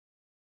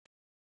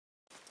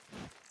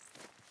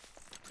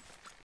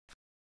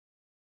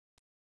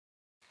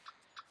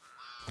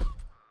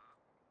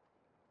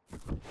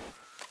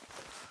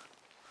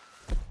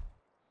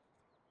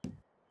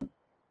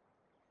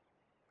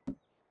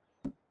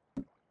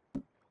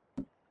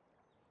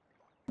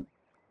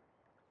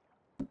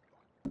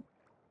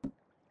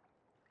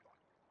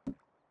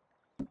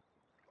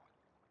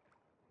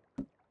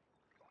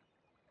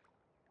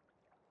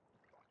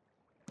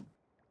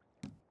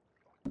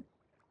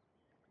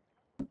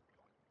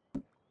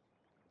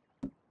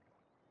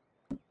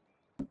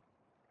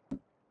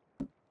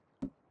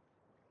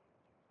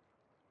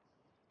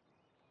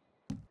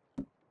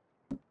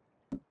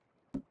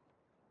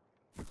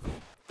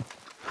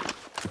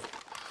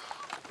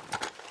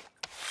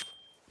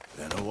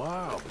Been a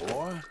while,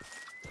 boy.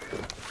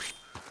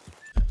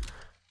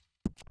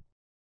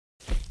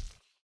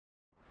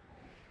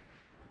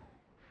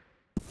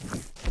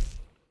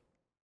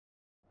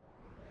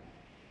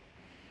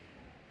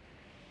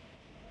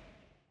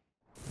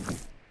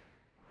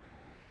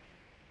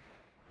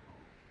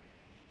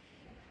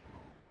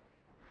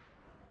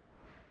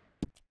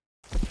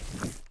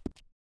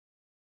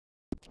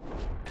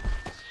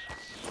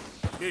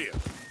 Here.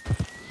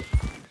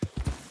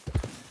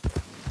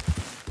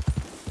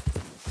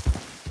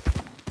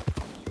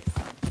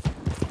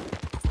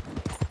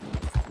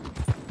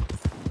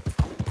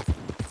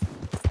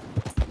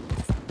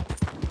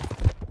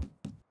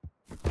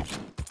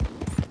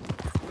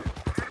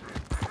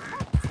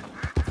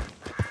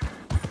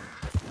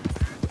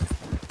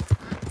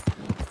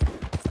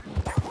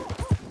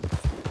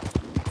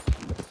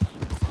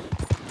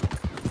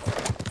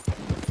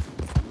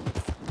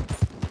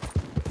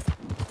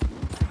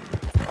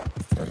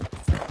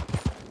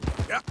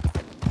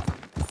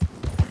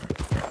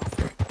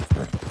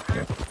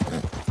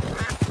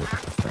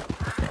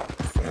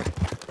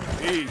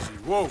 Easy,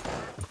 whoa.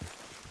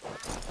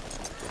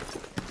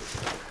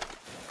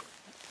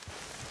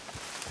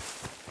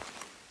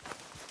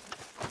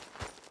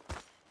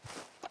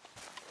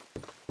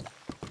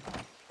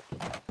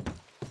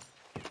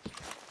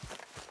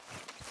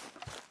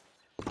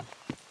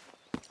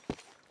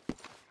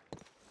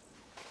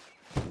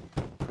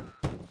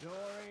 Door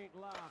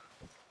ain't locked.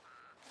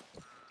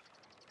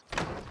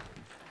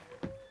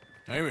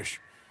 Hamish.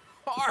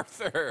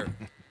 Arthur!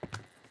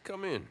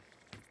 Come in.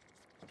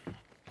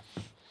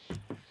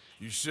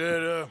 You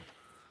said,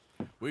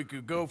 we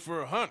could go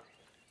for a hunt.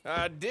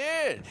 I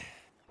did.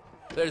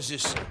 There's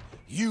this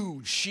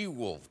huge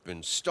she-wolf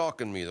been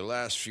stalking me the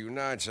last few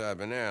nights I've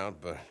been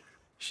out, but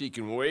she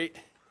can wait.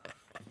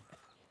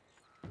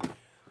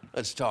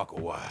 Let's talk a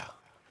while.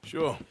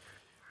 Sure.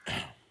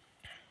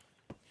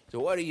 So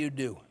what do you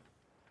do?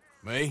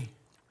 Me?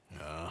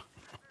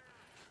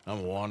 I'm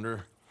a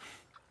wanderer.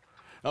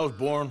 I was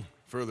born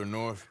further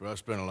north, but I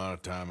spent a lot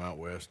of time out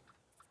west.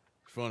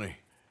 It's funny.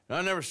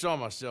 I never saw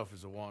myself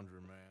as a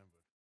wanderer, man.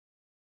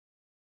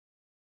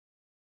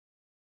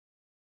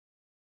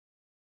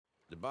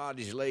 The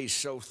bodies lay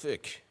so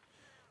thick,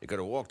 you could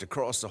have walked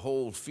across the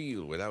whole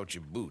field without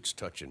your boots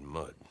touching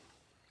mud.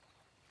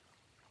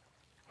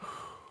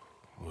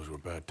 Those were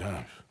bad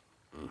times.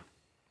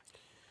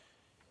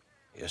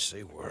 Yes,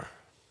 they were.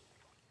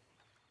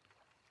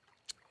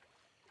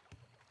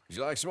 Would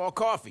you like some more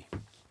coffee?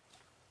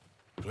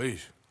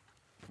 Please.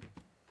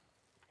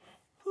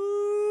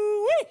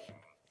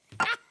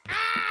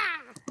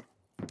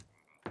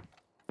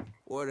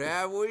 What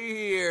have we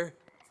here?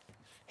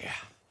 Yeah,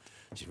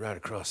 she's right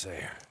across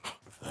there.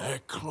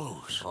 That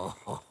close.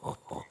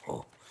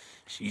 Oh,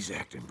 she's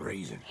acting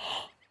brazen.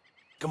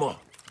 Come on,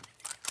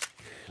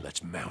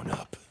 let's mount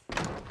up.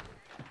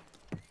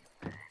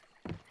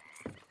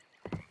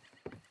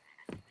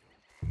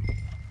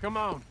 Come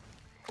on.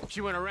 She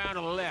went around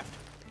to the left,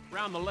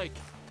 around the lake.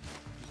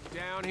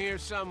 She's down here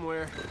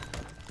somewhere.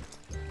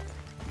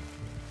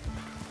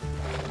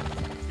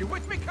 You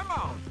with me? Come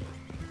on.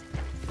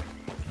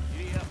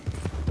 Giddy up.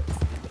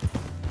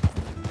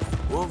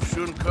 Wolves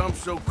shouldn't come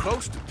so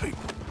close to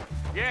people.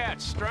 Yeah,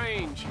 it's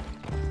strange.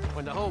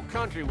 When the whole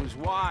country was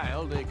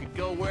wild, they could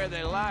go where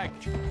they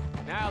liked.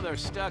 Now they're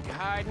stuck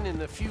hiding in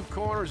the few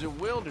corners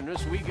of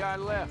wilderness we got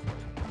left.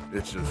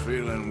 It's a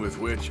feeling with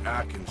which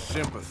I can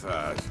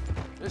sympathize.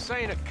 This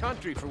ain't a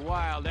country for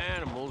wild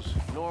animals,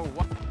 nor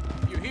what.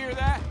 You hear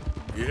that?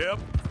 Yep.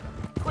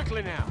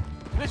 Quickly now.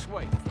 This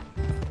way.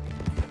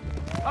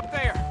 Up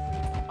there.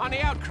 On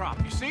the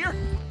outcrop. You see her?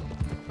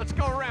 Let's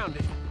go around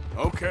it.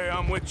 Okay,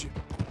 I'm with you.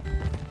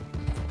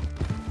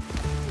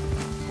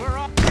 We're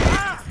up.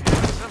 Ah!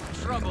 Some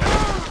trouble.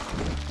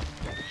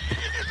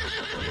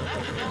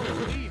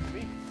 Don't leave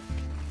me.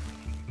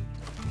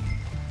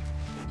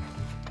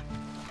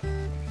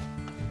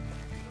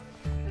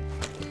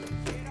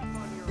 Get up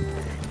on your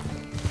horse.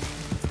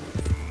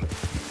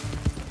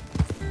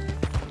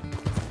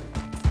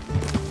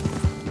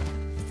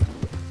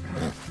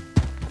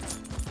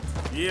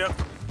 Yep.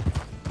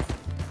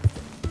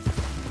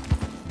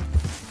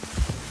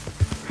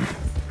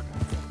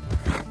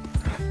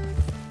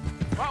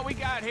 What we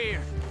got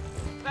here?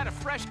 Is that a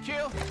fresh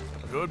kill?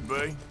 Could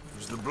be.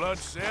 Is the blood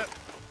set?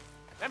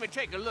 Let me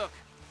take a look.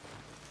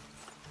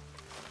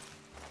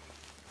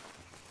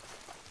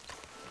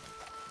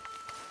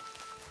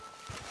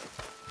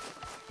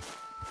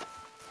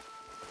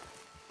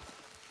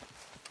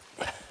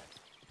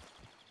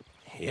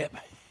 Yep,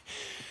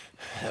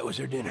 that was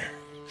her dinner.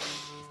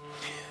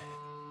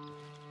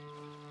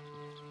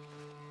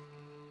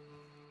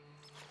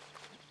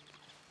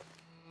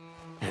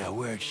 Now,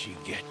 where'd she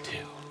get to?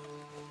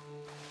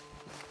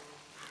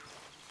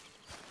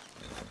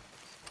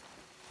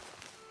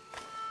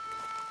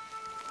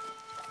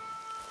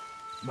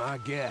 My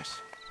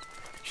guess.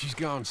 She's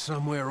gone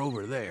somewhere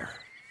over there.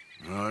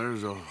 No,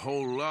 there's a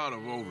whole lot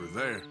of over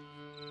there.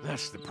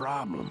 That's the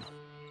problem.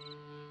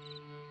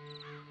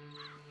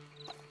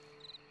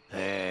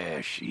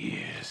 There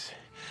she is.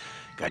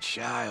 Got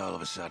shy all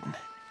of a sudden.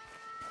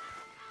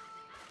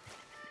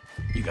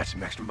 You got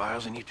some extra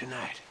miles in you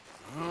tonight.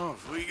 Oh,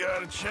 if we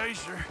got a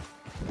chaser,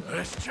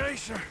 let's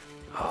chase her.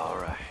 All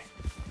right.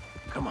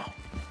 Come on.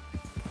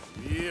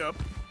 Yep.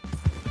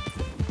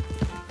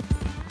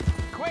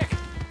 Quick!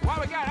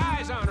 While we got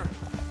eyes on her.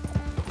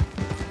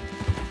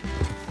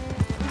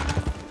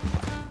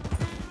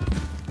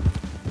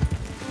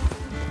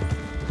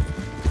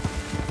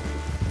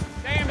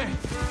 Damn it!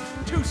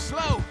 Too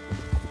slow.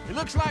 It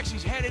looks like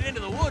she's headed into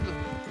the woodland.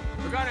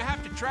 We're gonna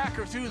have to track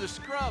her through the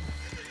scrub.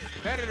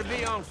 Better to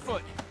be on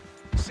foot.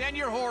 Send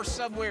your horse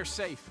somewhere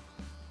safe.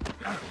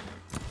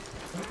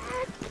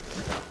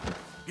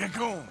 Get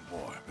going,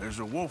 boy. There's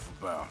a wolf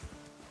about.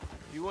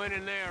 You went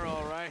in there,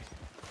 all right.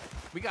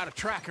 We got a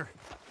tracker.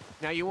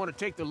 Now you want to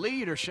take the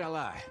lead, or shall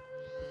I?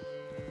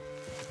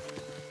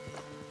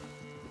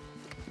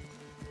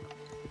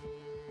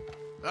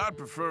 I'd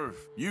prefer if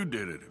you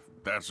did it,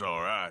 if that's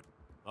all right.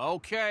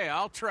 Okay,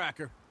 I'll track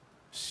her.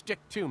 Stick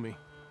to me.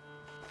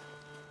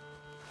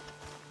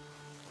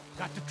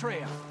 Got the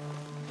trail.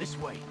 This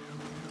way.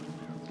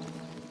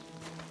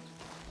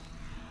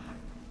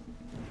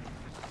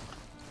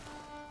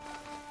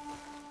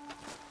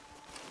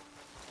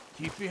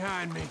 Keep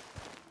behind me.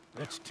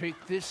 Let's take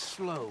this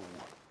slow.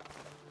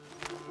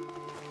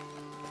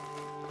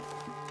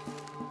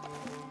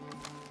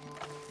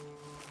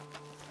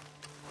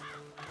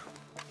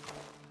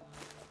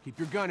 Keep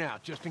your gun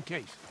out, just in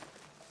case.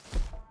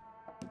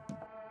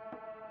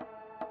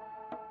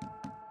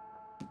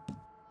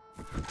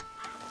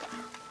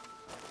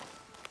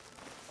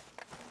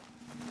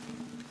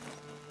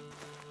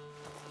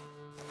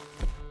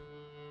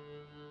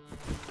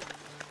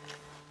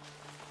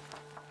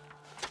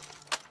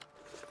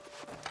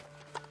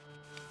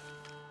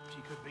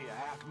 She could be a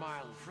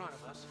half-mile in front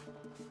of us,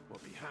 or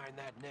behind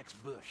that next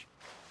bush.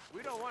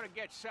 We don't want to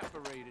get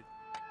separated.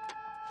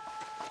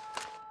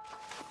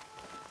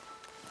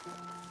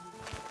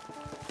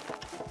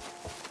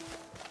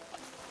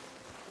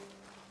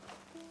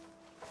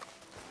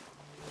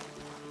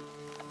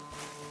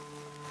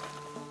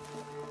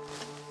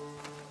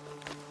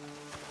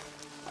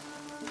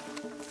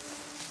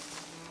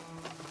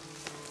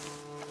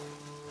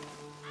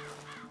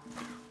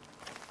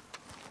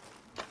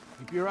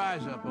 Keep your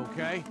eyes up,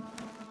 okay?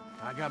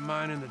 I got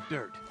mine in the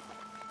dirt.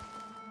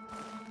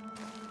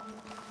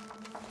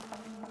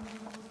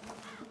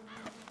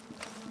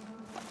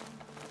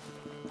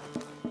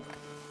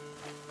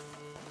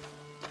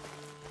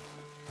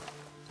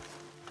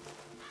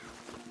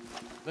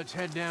 Let's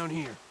head down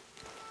here.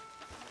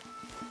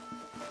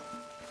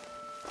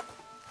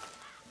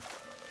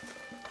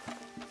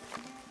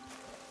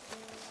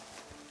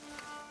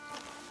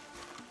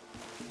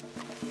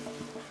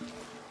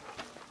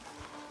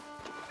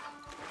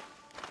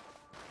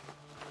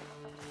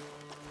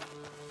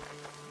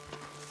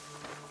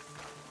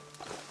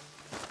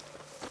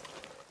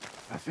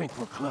 I think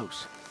we're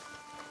close.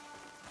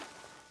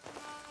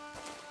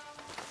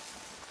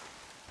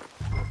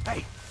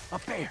 Hey,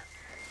 up there.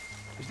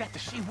 Is that the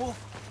she-wolf?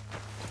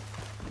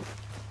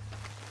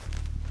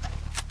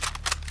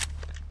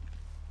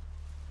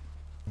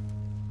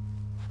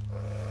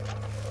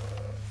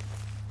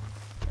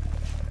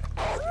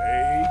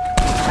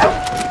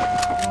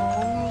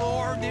 Oh,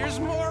 Lord, there's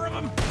more of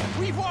them.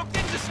 We've walked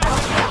into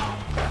something.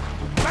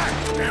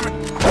 Back, damn it!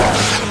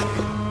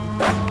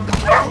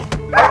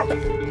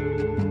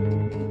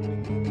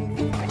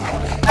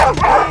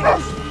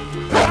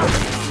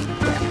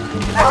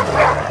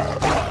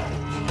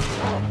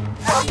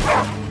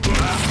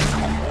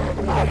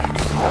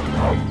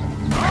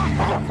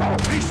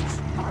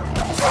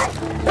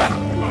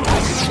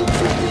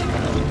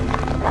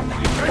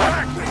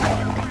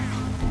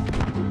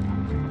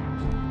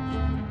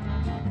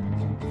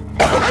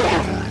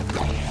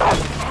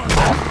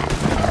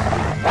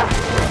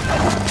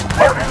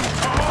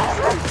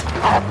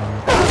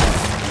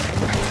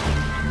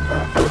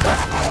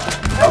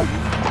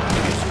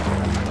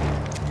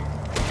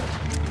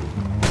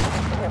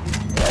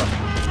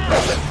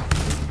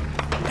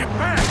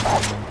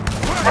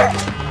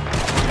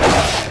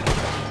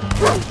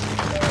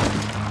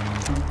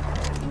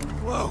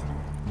 Whoa.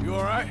 You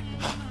all right?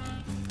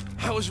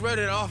 I was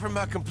ready to offer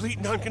my complete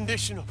and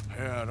unconditional.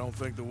 Yeah, I don't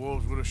think the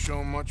wolves would have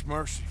shown much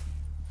mercy.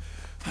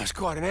 That's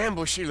quite an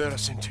ambush she led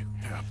us into.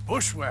 Yeah,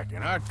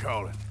 bushwhacking, I'd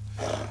call it.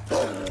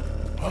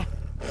 Huh?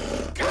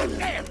 God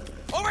damn!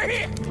 Over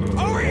here!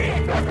 Over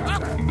here!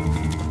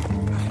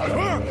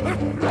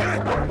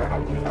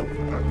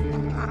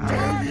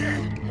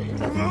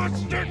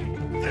 Monster!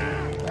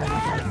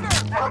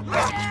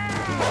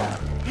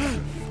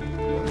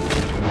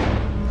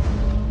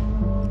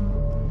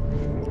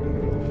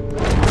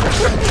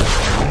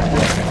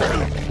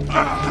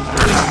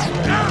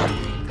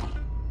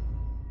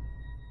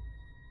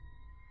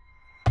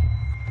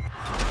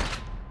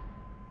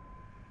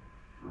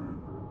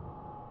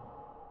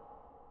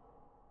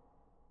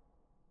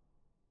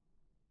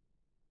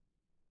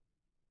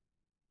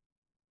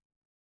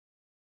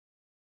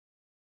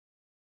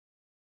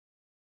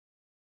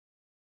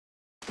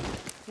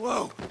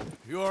 Whoa!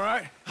 You all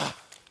right?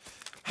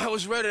 I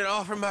was ready to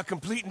offer my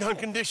complete and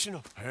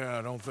unconditional. Yeah,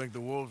 I don't think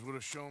the wolves would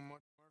have shown much.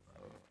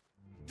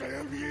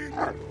 Damn you,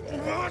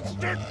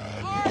 monster!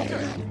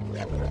 Arthur!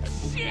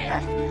 Shit!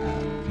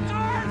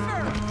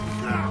 Arthur!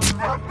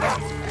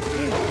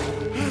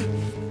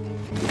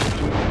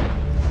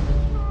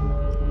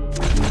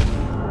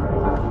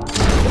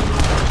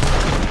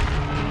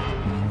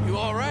 You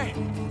all right?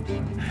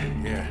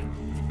 Yeah.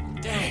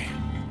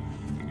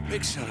 Damn.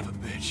 Big son of a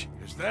bitch.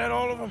 Is that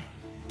all of them?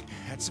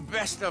 That's the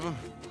best of them.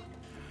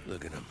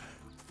 Look at him.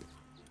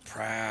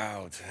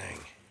 Proud thing.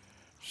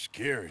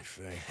 Scary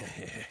thing.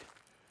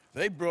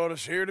 They brought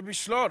us here to be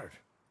slaughtered.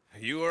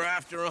 You were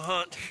after a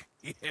hunt.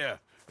 Yeah.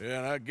 Yeah,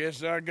 and I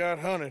guess I got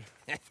hunted.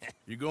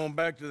 You going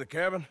back to the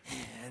cabin?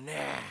 Nah,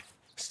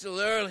 still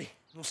early.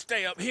 We'll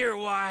stay up here a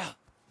while.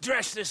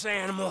 Dress this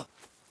animal.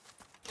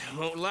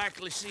 Won't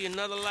likely see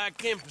another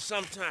like him for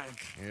some time.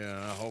 Yeah,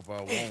 I hope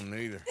I won't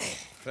neither.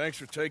 Thanks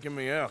for taking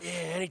me out.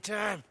 Yeah,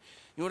 anytime.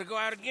 You want to go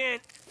out again?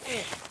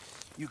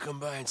 You come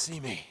by and see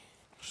me.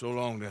 So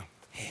long, then.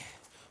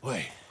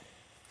 Wait.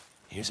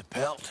 Here's a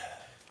pelt.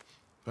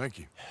 Thank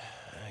you.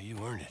 You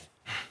earned it.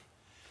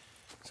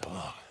 So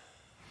long.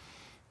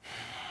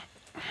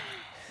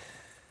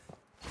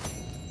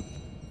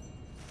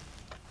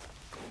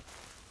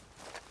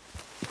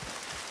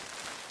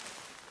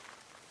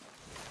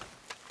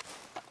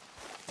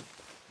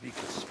 If he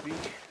could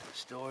speak, the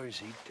stories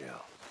he'd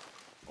tell.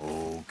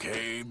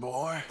 Okay,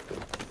 boy.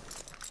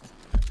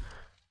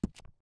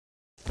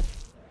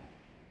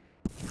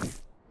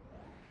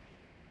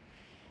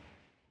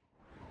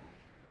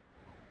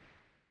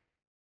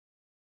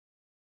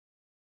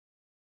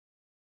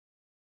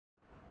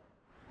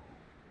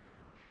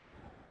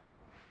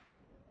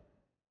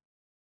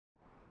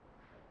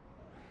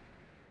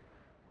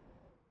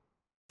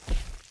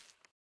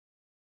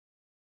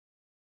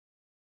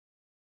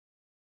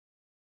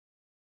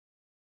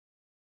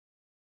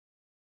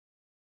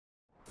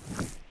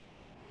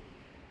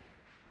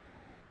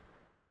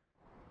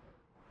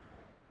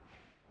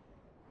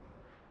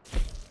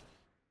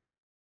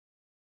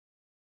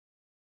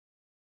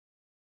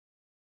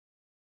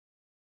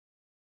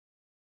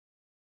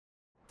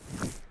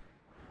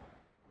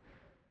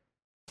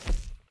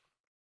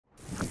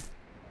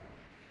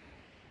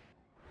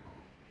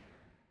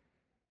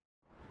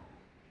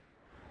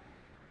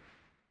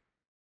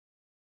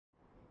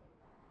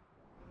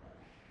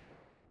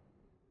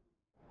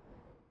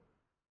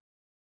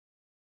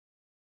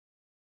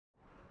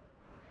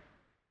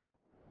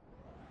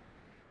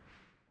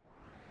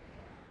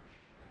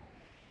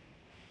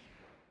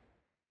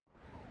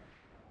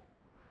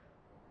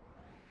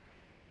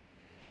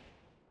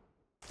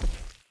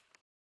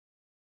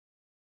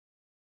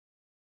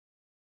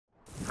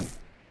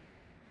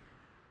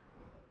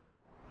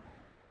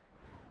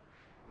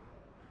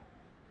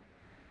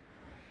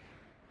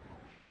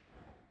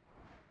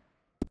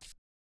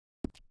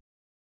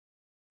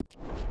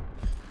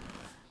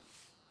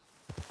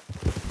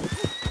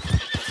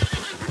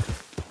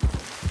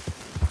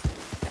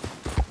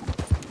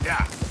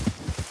 Yeah.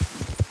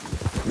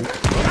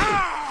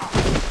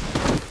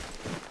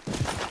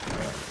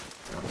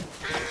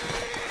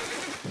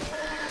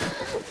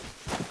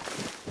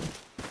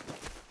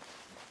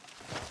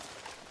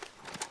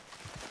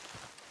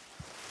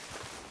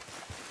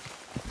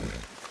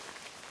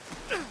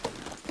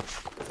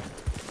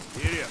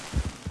 Giddy up.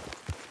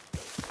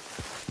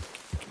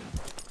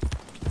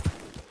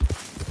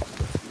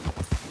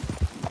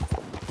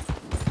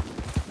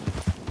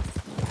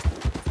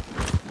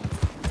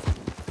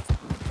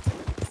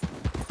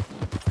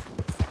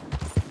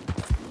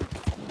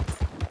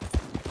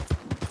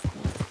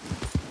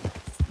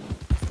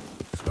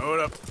 Slow it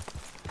up.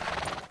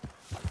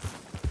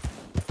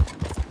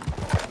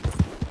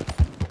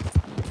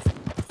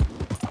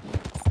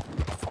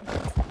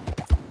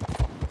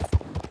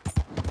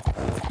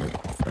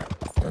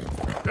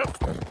 Yep.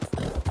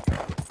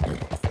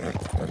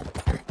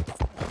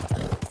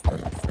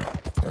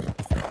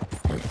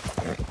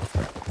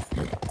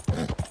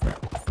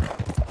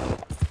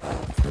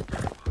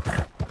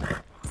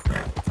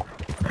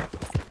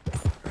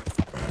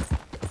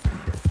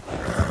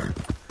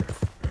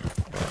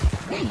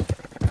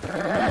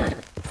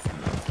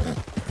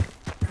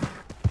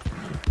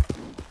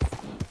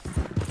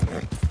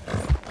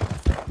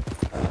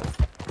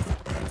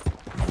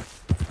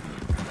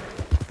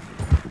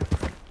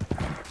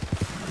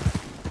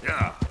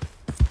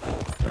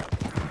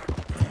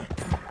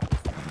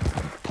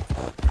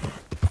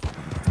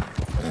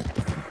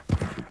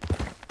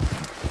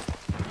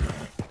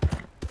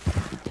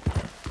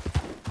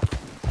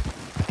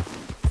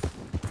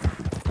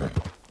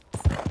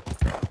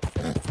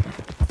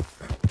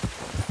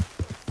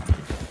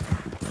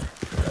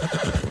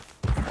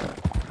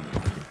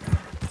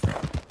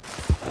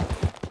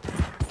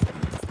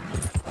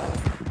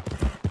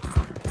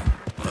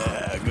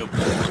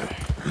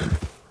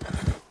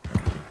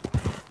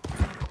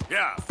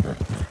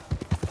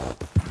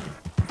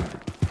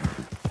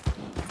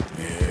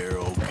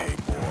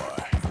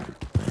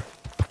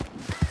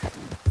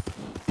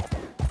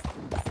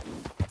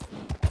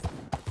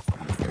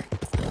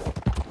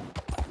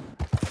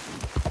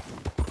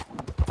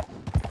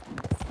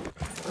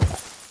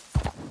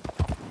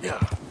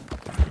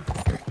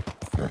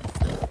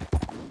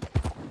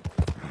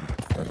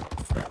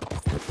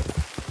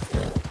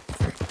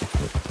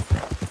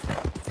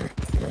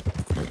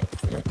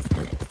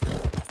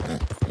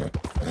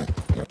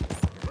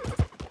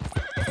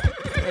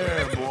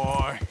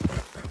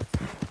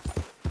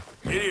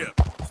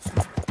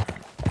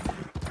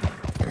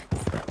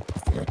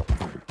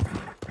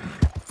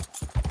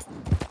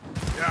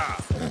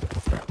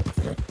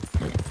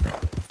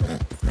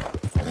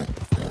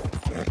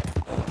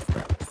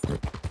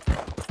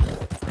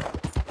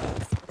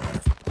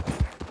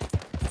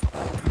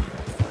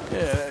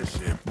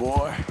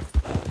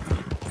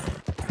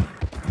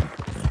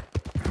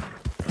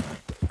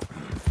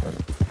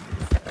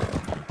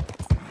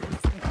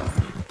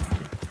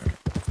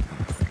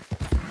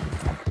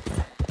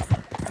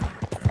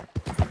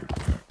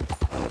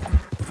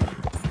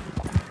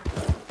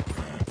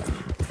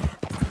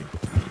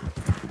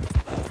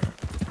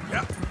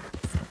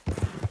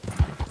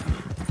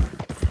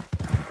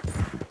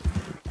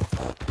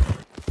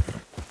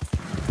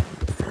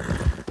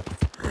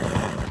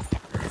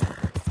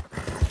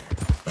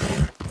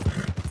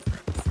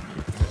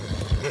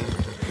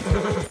 All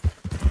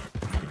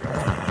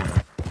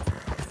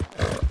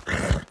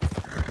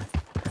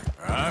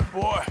right,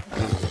 boy.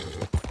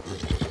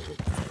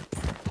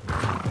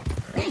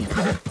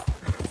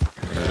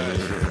 That's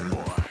it,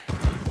 boy.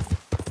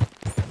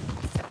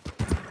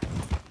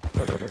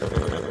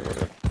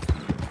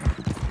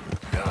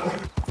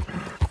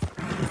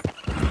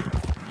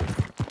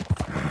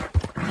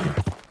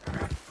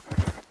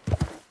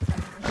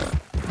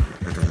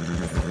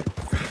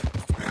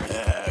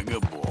 Yeah,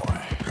 good boy.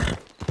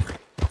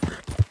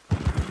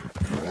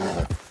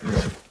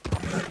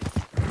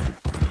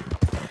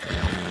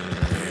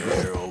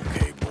 You're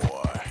okay,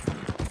 boy.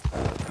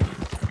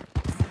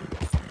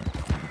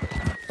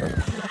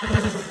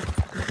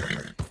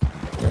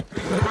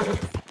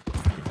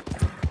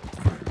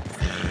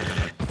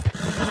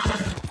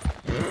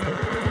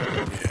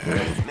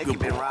 Mickey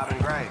been robbing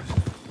graves.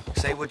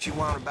 Say what you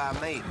want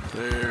about me.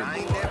 There, I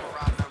ain't boy. never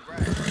robbed no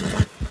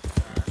grave.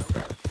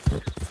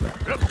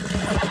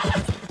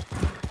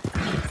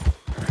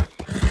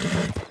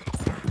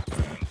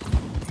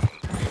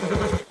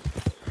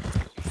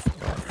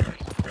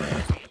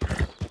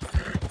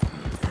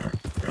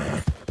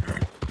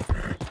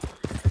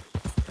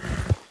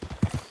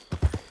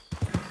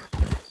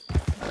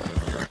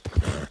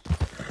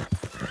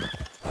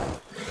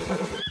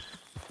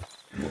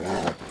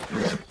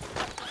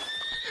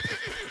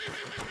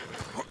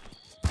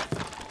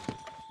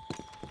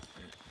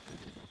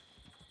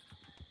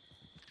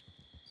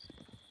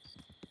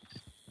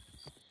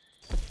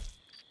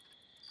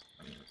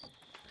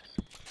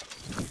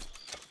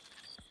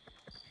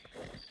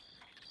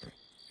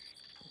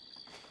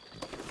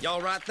 Y'all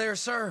right there,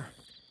 sir?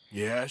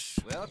 Yes?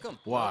 Welcome.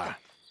 Why?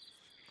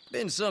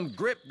 Been some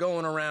grip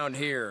going around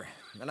here,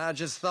 and I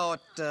just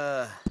thought,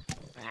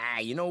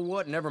 you know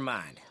what? Never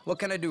mind. What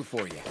can I do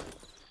for you?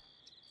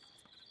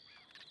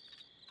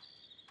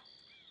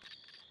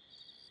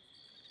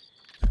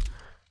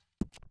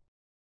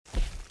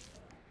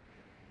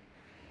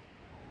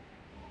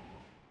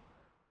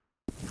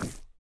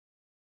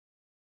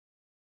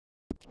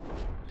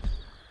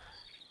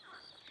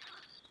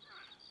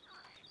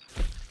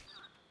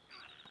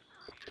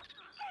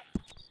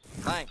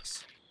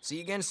 Thanks. See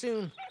you again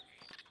soon.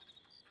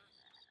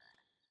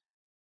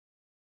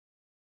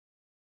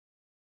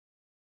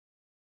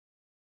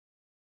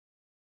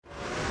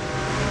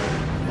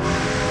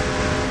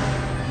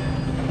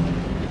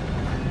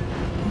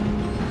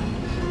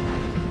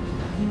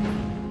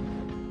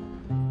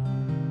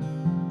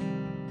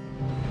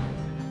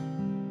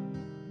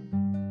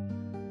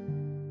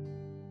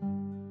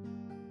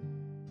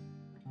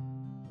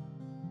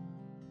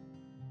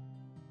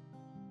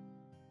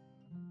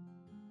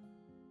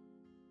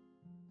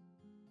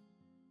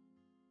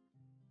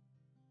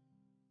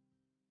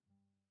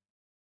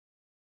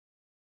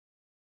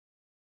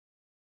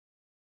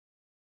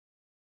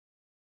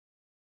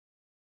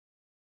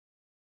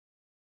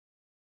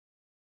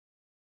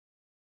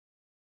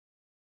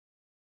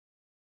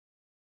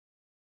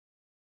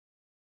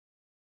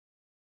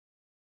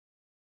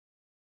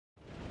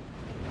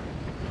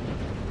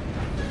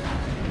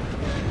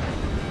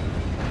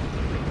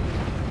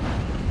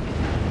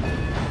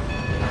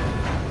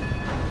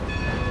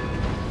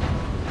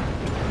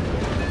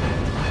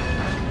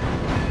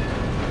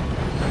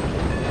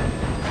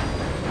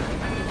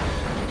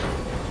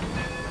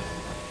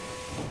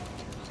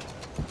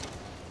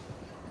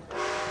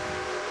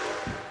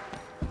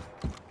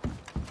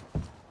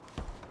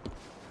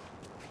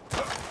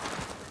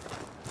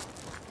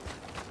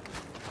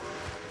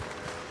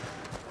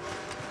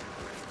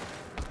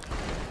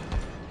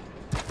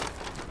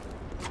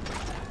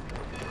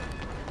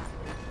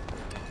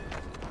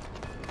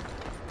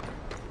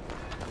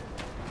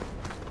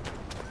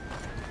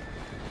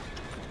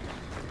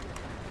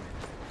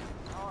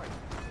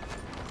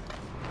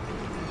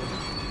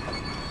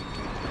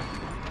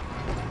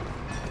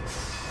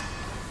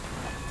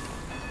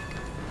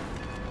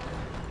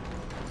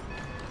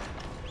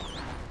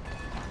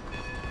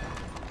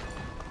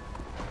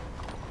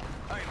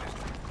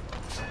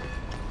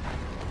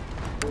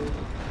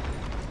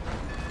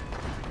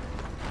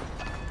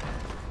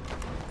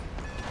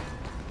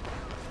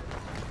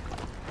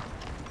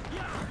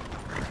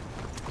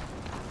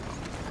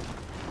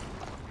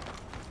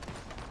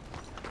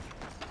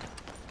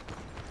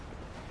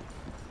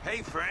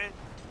 Hey, friend,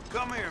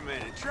 come here a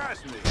minute.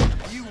 Trust me,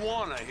 you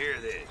want to hear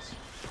this.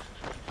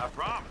 I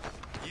promise,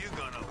 you're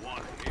gonna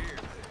want to hear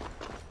this.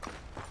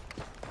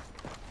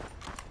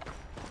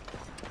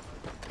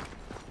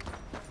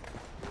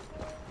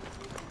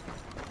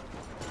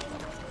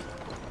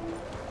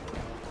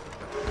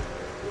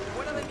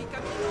 Fuera de mi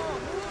camino.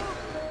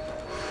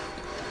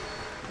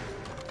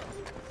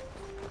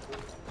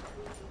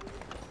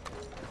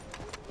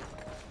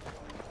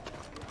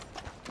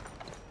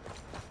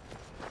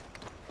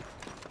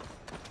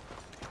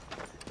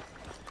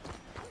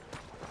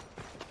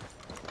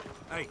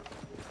 Hey,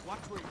 watch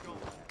where you're going.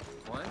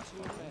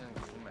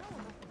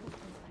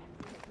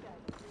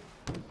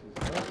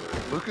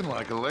 Looking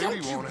like a lady Don't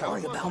you won't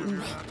worry help. about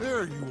me.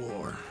 There you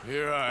are.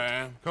 Here I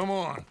am. Come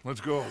on, let's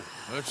go.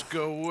 Let's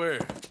go where?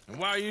 And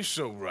why are you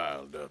so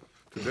riled up?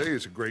 Today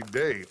is a great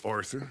day,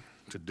 Arthur.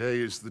 Today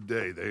is the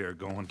day they are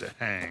going to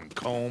hang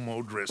Colm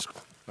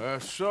O'Driscoll.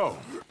 That's so.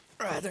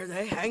 Rather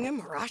they hang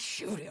him or I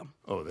shoot him.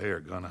 Oh, they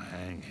are gonna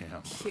hang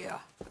him. Yeah,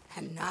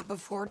 and not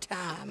before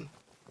time.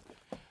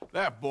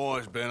 That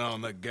boy's been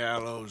on the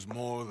gallows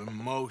more than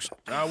most.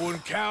 I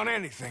wouldn't count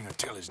anything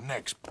until his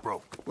neck's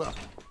broke. Well,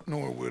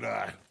 nor would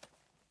I.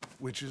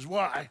 Which is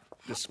why,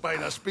 despite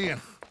us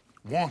being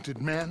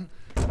wanted men,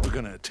 we're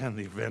gonna attend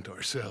the event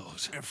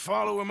ourselves. And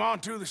follow him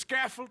onto the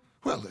scaffold?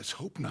 Well, let's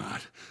hope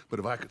not. But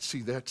if I could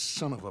see that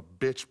son of a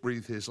bitch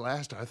breathe his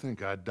last, I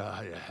think I'd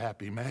die a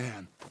happy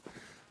man.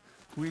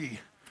 We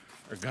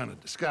are gonna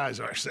disguise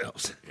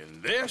ourselves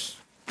In this?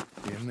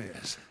 in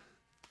this.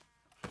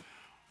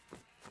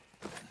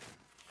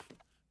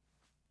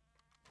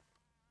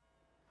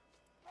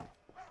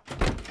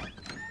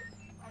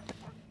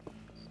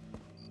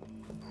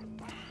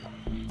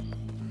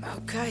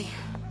 Okay.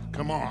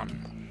 Come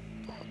on.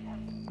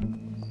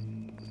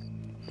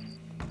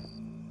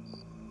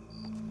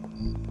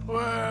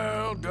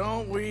 Well,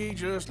 don't we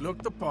just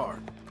look the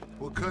part?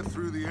 We'll cut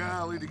through the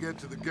alley to get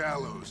to the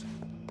gallows.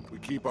 We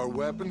keep our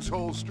weapons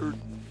holstered,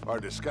 our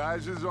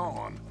disguises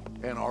on,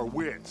 and our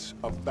wits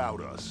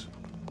about us.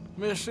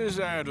 Mrs.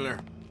 Adler,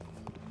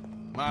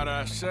 might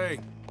I say,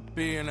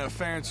 being a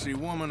fancy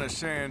woman of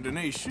Saint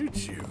Denis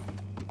shoots you.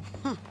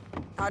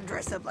 I'd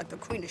dress up like the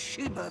Queen of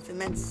Sheba if it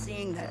meant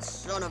seeing that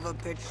son of a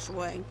bitch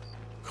swing.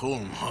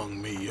 Colm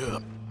hung me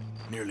up,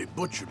 nearly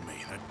butchered me.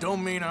 That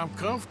don't mean I'm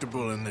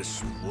comfortable in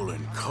this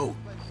woolen coat.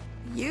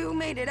 You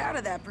made it out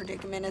of that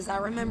predicament, as I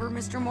remember,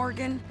 Mr.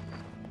 Morgan.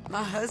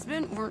 My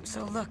husband weren't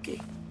so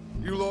lucky.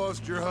 You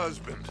lost your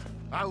husband.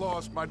 I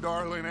lost my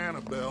darling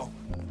Annabelle.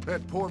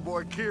 That poor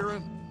boy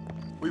Kieran.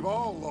 We've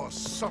all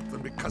lost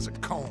something because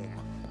of Colm.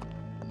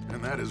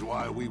 And that is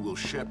why we will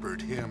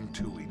shepherd him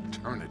to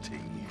eternity.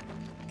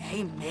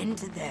 Amen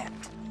to that.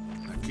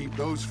 Now keep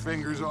those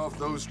fingers off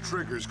those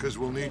triggers, because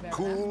we'll need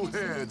cool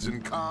heads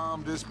and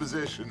calm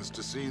dispositions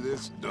to see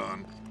this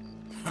done.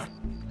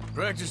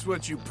 Practice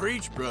what you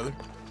preach, brother.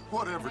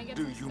 Whatever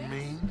do you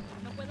mean?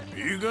 Are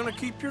you gonna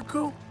keep your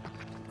cool?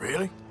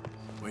 Really?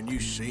 When you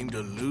seem to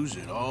lose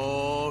it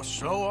all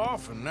so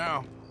often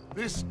now.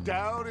 This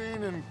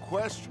doubting and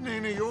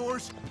questioning of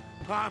yours,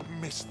 I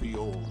miss the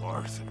old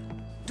Arthur.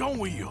 Don't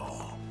we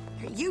all?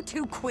 You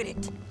two quit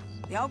it.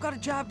 We all got a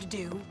job to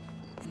do,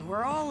 and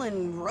we're all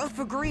in rough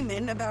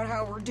agreement about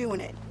how we're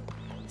doing it.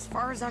 As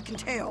far as I can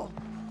tell.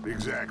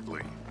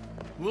 Exactly.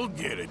 We'll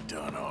get it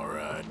done, all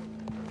right.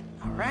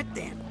 All right,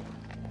 then.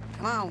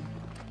 Come on.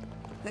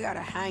 We got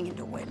a hanging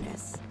to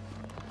witness.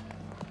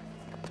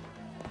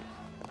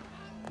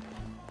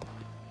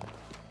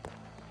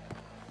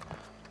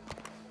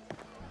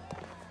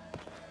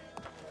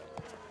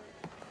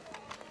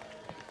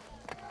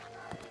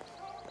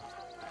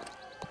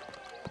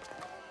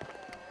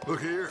 Look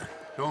here,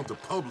 don't the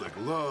public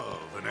love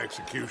an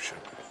execution?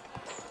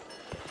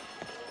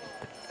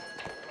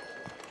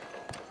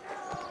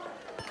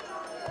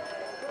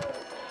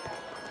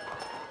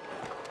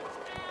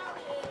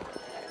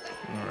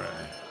 All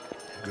right,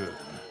 good.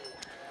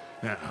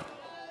 Now,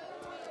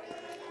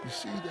 you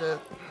see that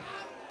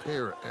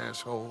pair of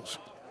assholes?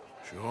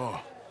 Sure.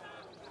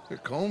 They're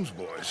Colm's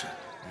boys.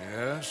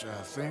 Yes,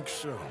 I think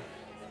so.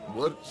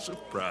 What a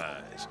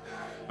surprise.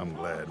 I'm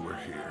glad we're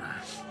here.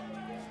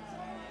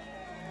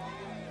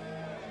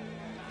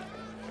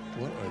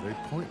 What are they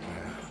pointing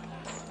at?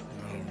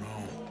 I don't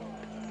know.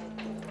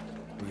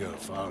 We gotta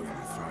follow them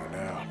and find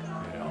out.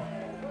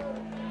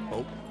 Yeah.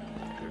 Oh,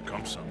 here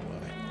comes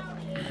somebody.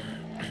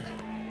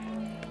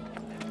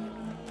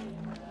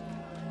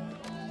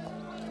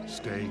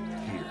 Stay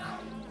here.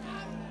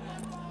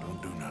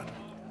 Don't do nothing.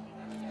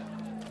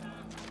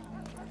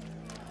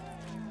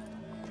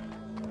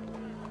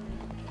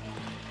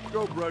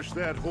 Go brush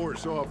that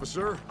horse,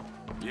 officer.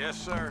 Yes,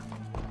 sir.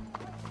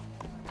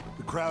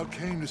 The crowd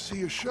came to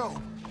see a show.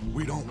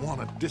 We don't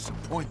want to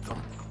disappoint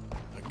them.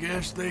 I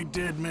guess they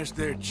did miss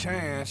their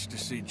chance to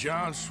see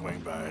John swing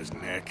by his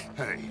neck.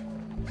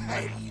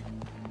 Hey,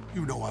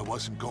 you know I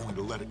wasn't going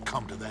to let it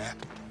come to that.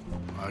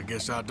 I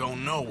guess I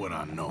don't know what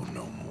I know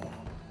no more.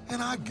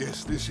 And I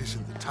guess this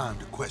isn't the time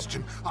to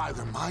question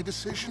either my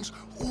decisions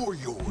or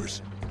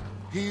yours.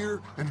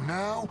 Here and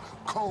now,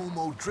 Colm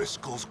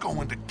O'Driscoll's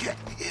going to get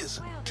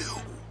his due.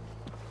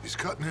 He's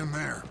cutting in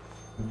there.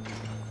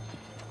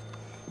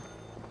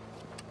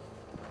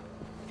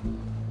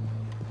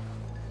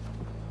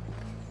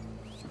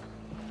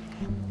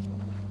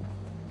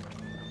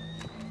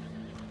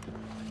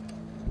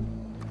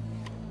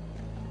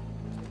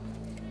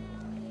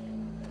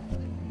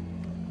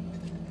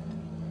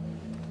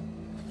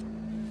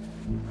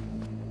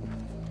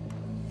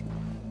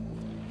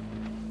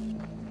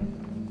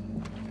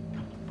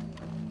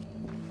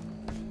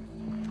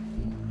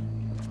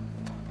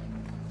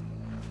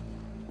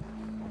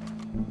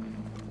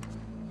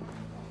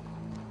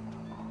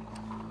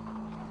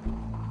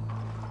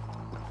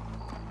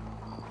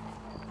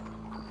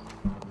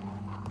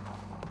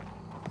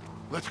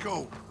 Let's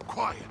go,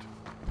 quiet.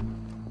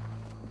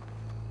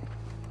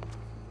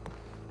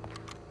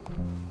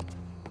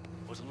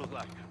 What's it look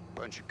like?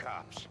 Bunch of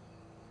cops.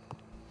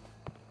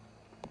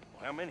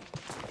 How many?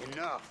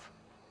 Enough.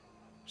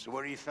 So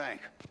what do you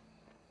think?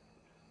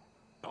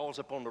 Paul's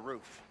up on the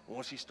roof.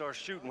 Once he starts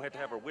shooting, we have to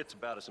have our wits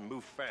about us and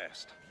move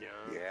fast.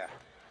 Yeah.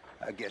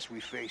 I guess we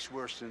faced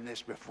worse than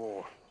this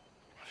before.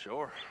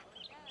 Sure.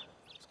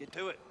 Let's get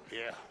to it.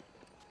 Yeah.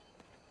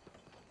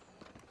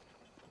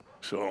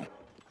 So,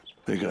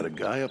 they got a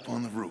guy up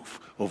on the roof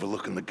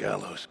overlooking the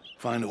gallows.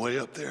 Find a way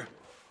up there,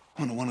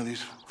 onto one of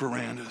these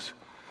verandas,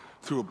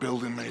 through a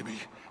building maybe,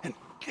 and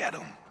get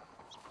him.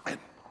 And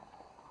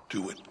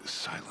do it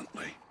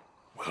silently.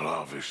 Well,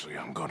 obviously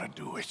I'm gonna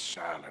do it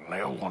silently.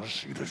 I want to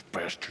see this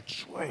bastard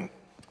swing.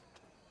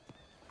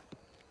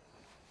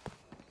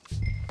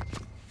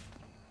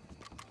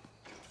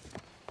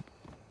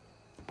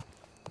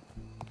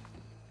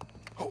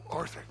 Oh,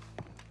 Arthur,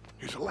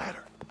 here's a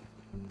ladder.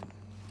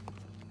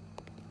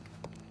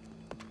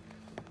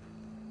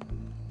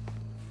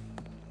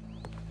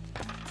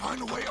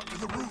 Find a way up to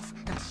the roof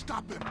and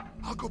stop him.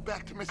 I'll go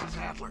back to Mrs.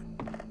 Adler.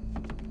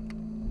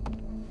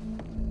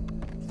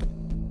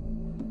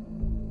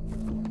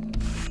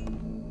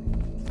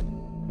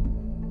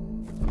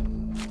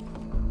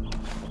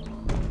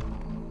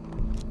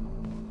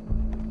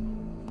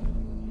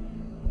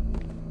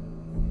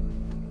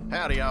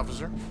 Howdy,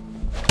 officer.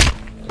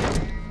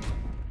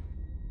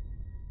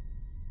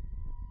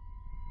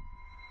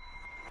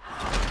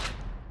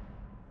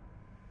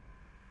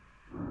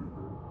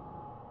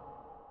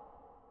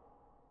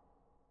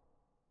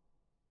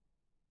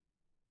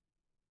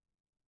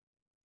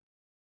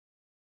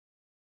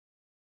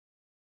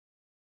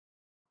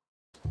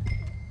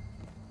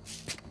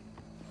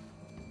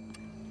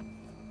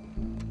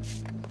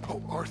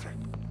 Oh, Arthur,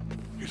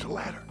 here's a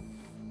ladder.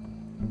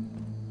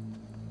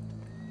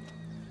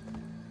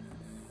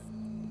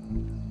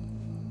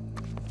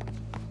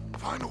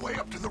 Find a way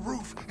up to the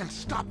roof and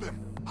stop him.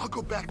 I'll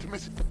go back to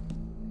Mrs.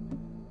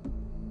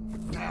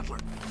 Adler.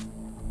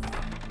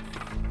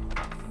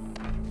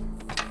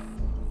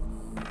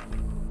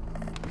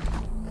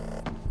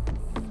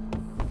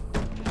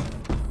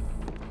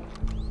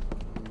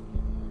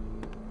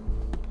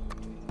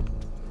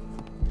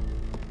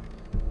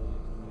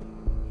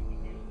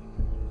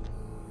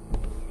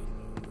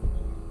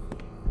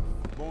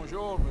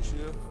 Bonjour,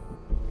 monsieur.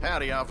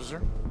 Howdy,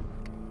 officer.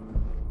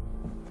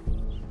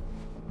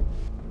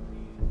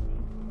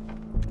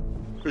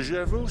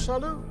 Je vous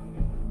salue.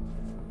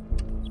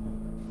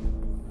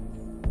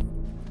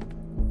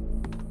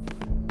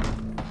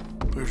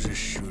 Where's this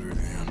shooter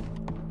then?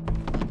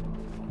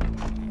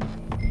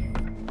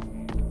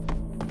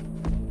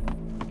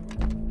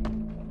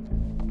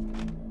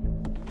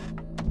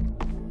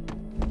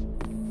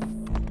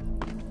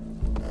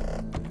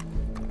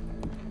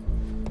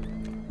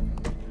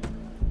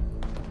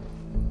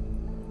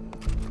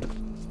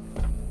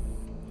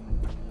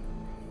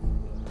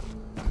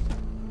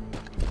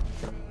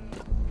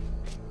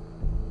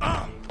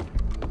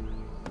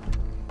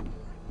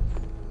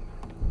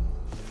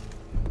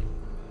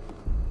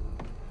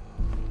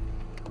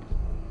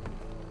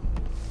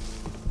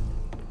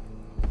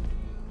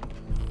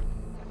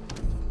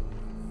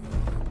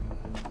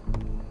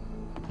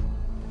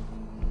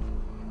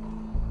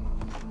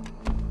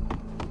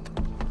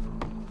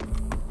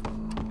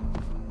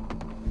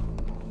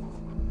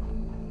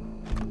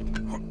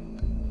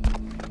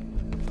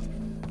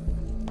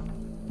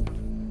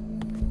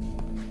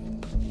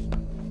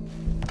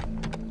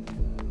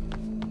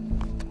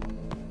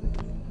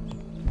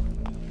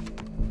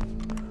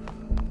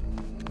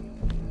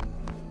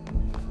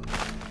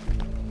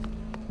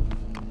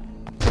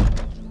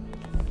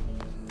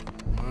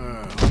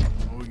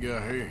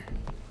 Got here.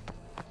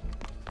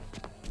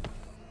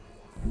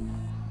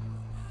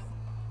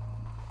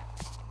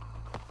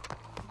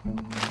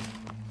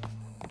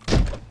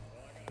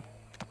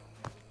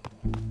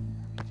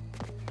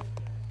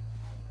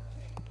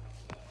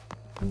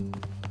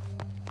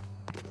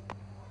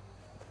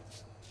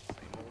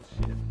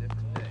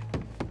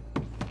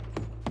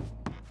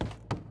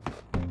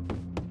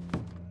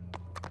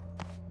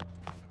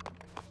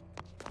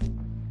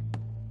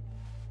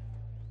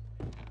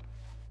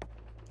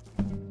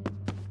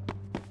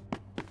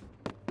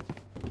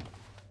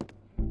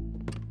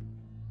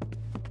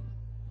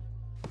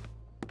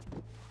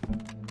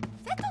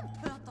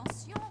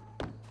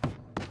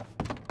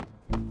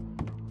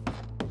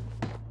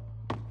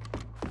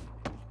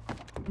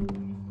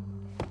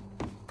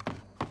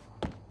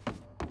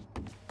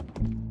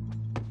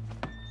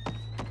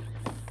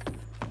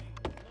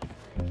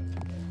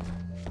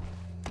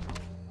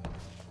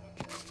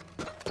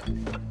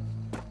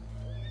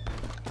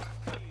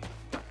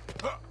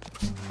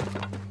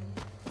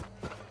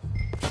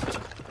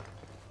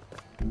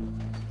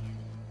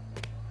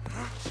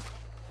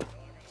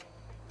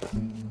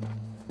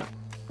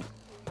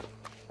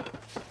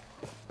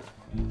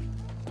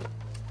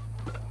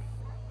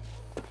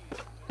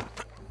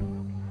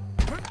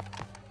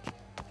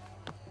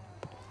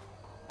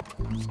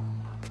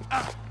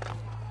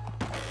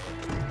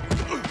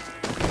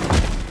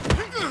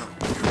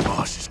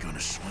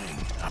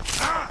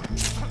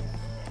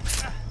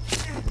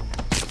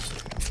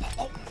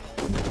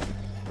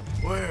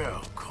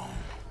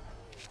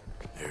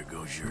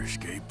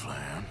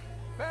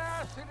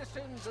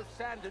 Islands of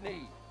Saint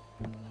Denis.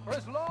 For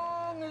as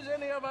long as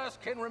any of us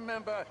can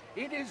remember,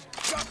 it is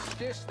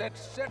justice that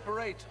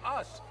separates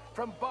us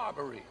from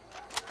Barbary.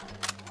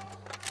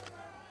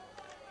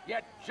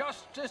 Yet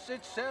justice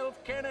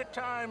itself can at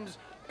times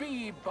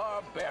be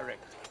barbaric.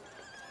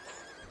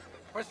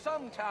 For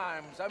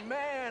sometimes a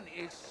man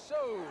is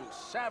so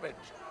savage,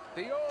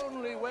 the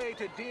only way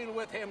to deal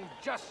with him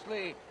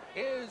justly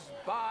is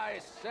by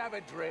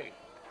savagery.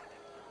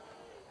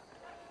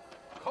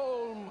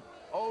 Colm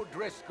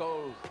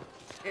O'Driscoll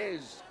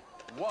is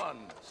one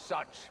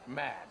such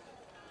man.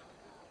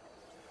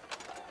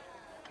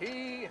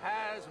 He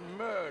has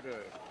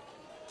murdered,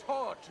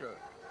 tortured,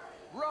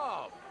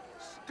 robbed,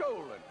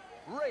 stolen,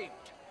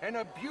 raped, and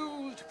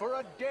abused for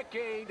a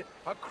decade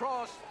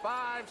across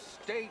 5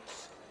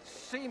 states,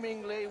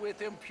 seemingly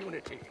with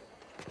impunity.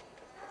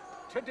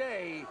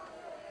 Today,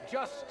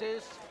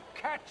 justice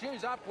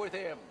catches up with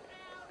him.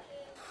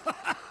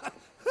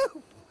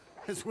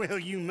 As well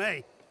you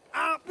may.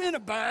 I've been a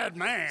bad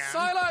man.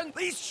 Silence!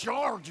 These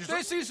charges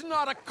This is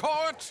not a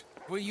court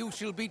where you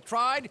shall be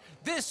tried.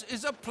 This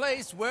is a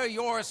place where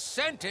your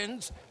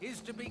sentence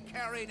is to be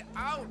carried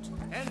out.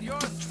 And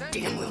your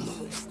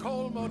sentence,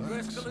 Colm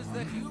O'Driscoll, is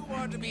that you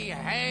are to be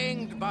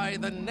hanged by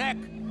the neck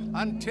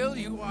until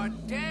you are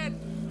dead.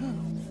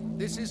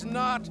 This is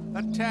not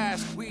a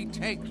task we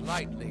take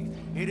lightly.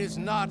 It is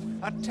not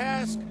a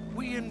task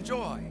we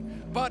enjoy.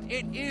 But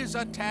it is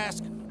a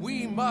task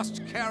we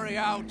must carry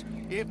out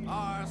if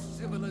our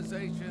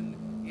civilization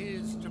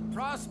is to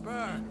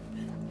prosper.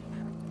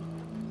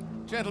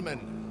 Gentlemen,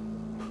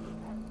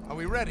 are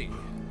we ready?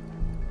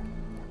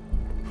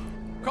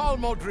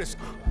 Colm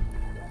O'Driscoll,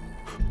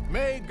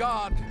 may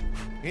God,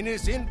 in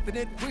his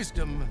infinite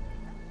wisdom,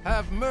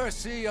 have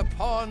mercy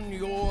upon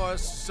your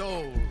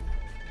soul.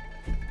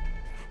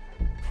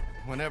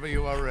 Whenever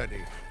you are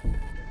ready.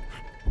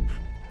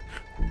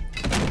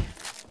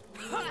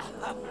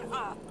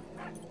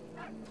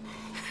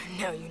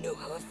 Now you know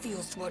how it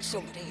feels to watch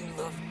somebody you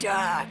love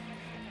die.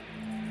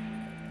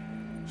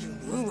 You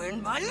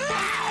ruined my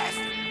life!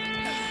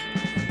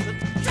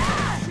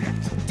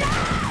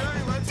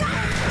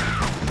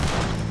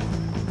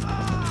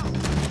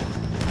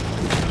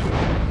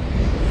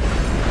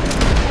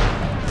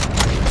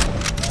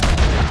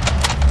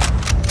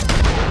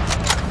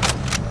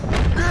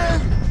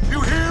 Ben,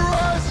 you hear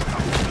us?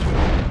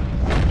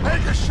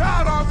 Take a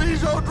shot on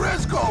these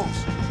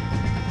O'Driscolls!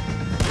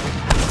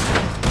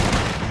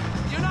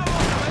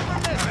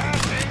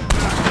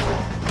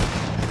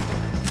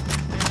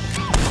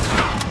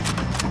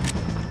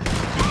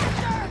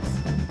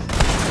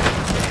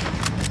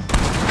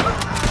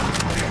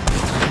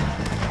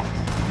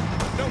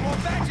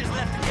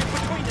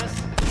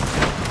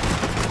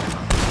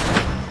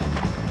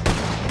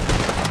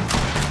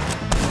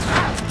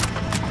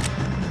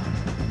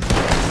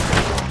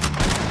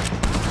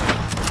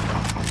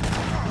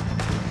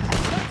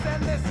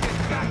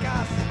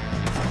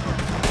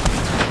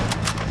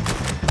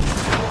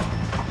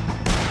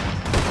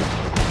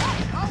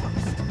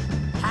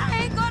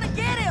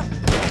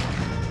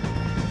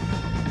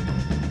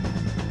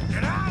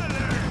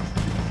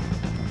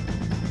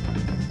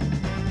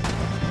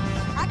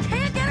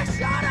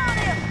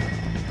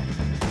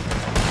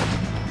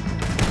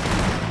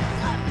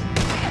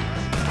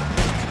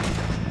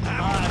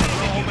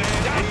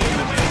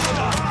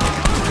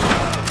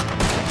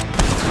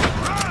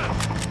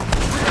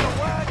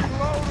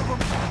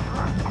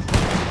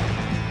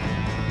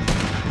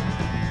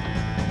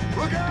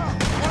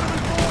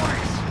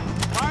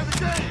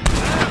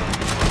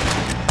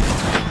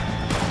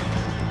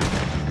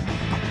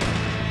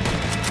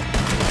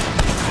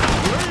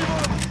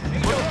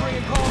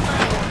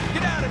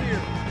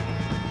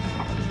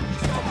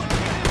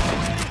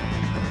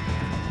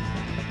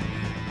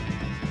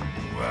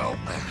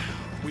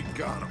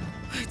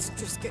 Let's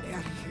just get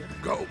out of here.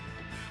 Go.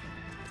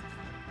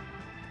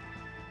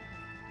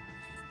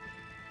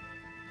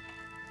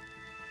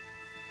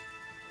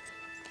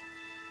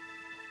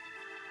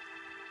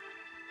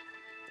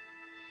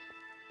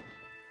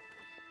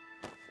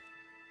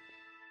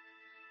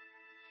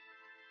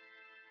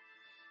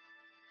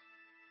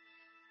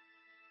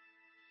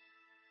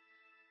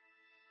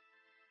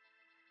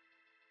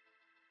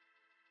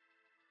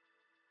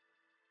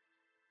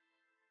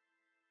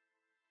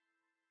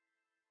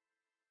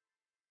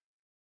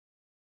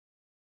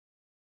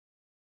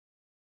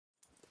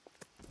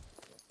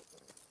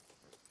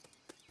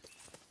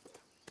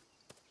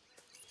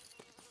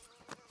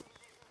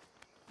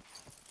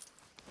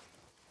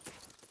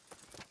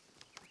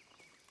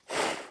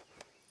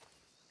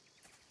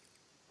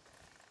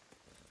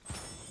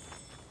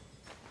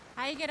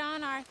 How you get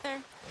on, Arthur?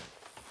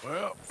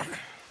 Well,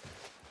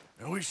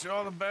 we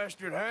saw the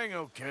bastard hang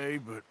okay,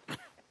 but the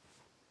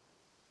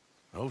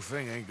whole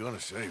thing ain't gonna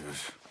save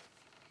us.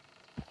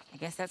 I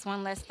guess that's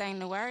one less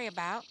thing to worry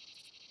about.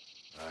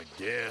 I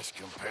guess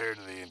compared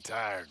to the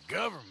entire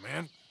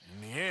government,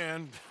 in the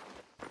end,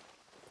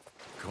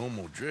 Colm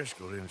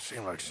O'Driscoll didn't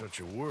seem like such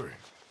a worry.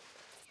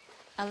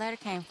 A letter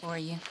came for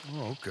you.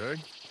 Oh,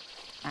 okay.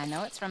 I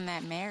know it's from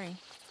that Mary.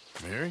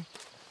 Mary?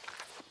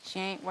 She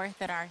ain't worth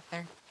it,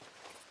 Arthur.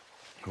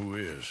 Who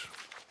is?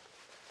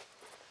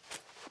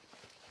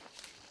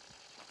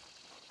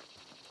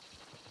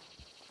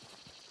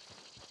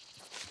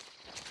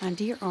 My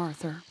dear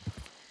Arthur,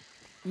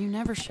 you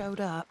never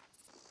showed up.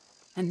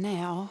 And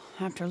now,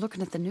 after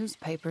looking at the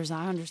newspapers,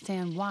 I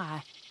understand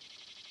why.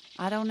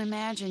 I don't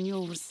imagine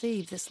you'll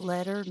receive this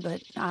letter,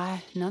 but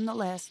I,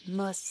 nonetheless,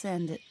 must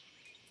send it.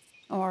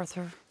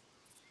 Arthur.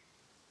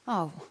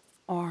 Oh,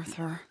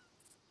 Arthur.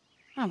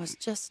 I was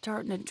just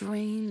starting to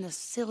dream the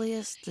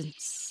silliest and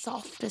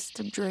softest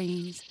of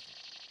dreams.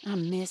 I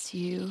miss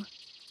you,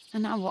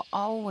 and I will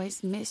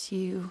always miss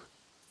you.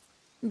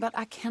 But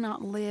I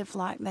cannot live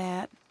like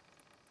that.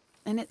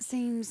 And it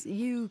seems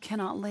you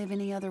cannot live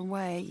any other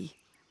way.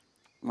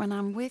 When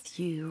I'm with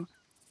you,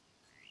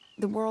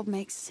 the world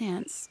makes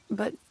sense.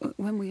 But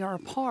when we are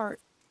apart,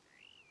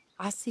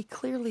 I see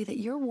clearly that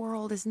your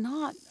world is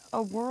not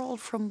a world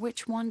from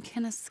which one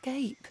can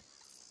escape.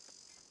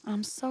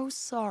 I'm so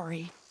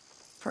sorry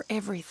for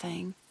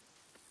everything.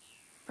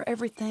 For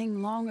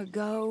everything long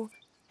ago,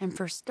 and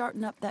for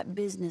starting up that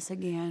business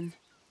again.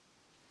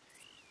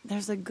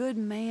 There's a good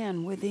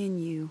man within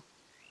you,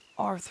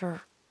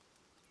 Arthur.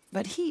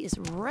 But he is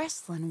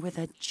wrestling with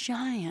a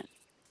giant.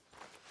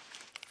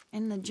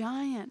 And the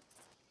giant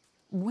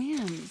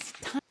wins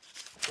time